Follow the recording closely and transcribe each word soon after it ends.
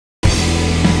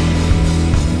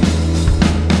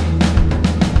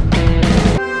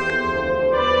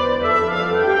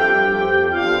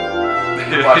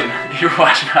You're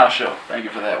watching House Show. Thank you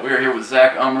for that. We are here with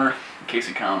Zach Ummer and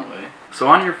Casey Conway. So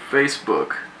on your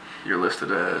Facebook, you're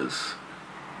listed as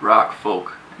rock,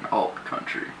 folk, and alt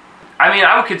country. I mean,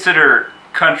 I would consider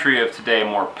country of today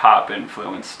more pop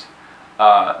influenced.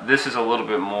 This is a little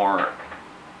bit more,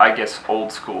 I guess,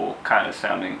 old school kind of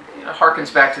sounding. It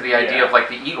harkens back to the idea of like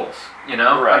the Eagles, you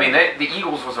know? Right. I mean, the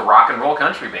Eagles was a rock and roll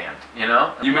country band, you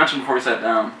know? You mentioned before we sat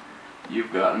down,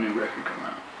 you've got a new record coming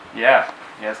out. Yeah,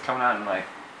 it's coming out in like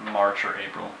March or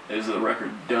April. Is the record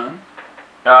done?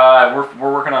 We're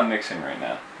working on mixing right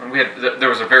now. And there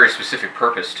was a very specific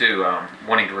purpose too,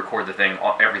 wanting to record the thing,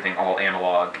 everything all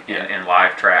analog and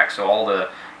live track. So all the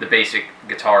basic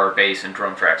guitar, bass, and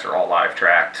drum tracks are all live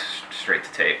tracked, straight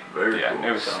to tape. Very cool.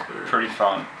 It was pretty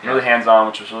fun. Really hands-on,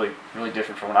 which was really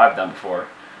different from what I've done before.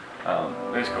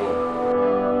 It was cool.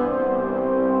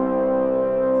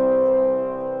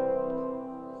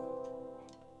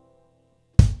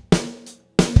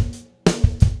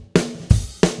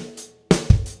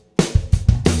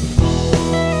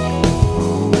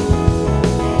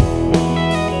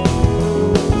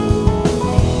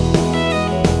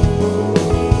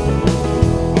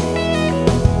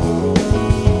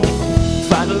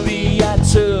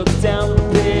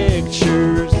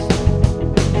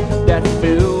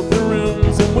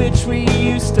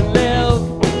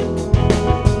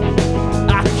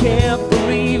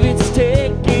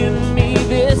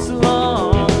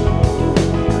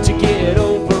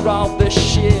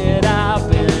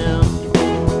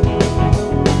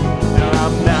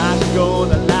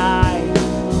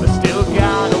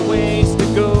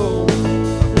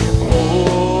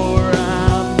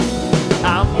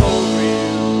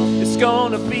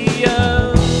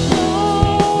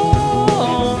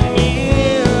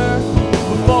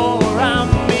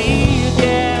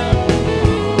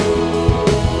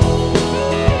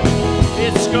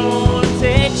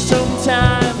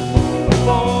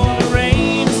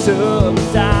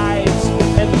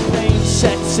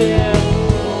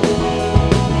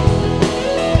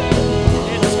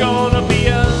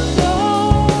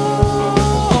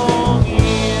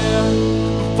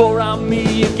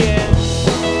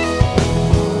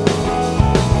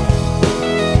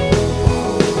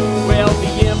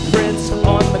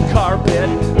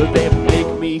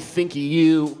 Think of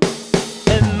you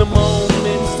and the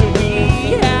moments that we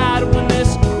had when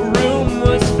this room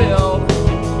was filled.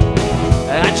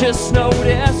 I just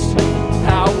noticed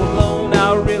how alone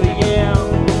I really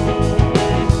am.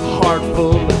 Heart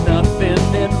full of nothing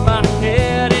in my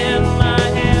head, in my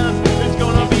hands. It's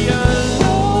gonna be a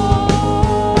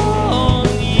long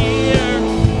year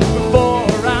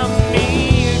before I'm me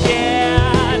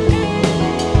again.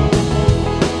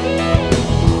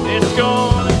 It's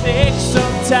gonna take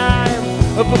some time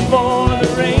before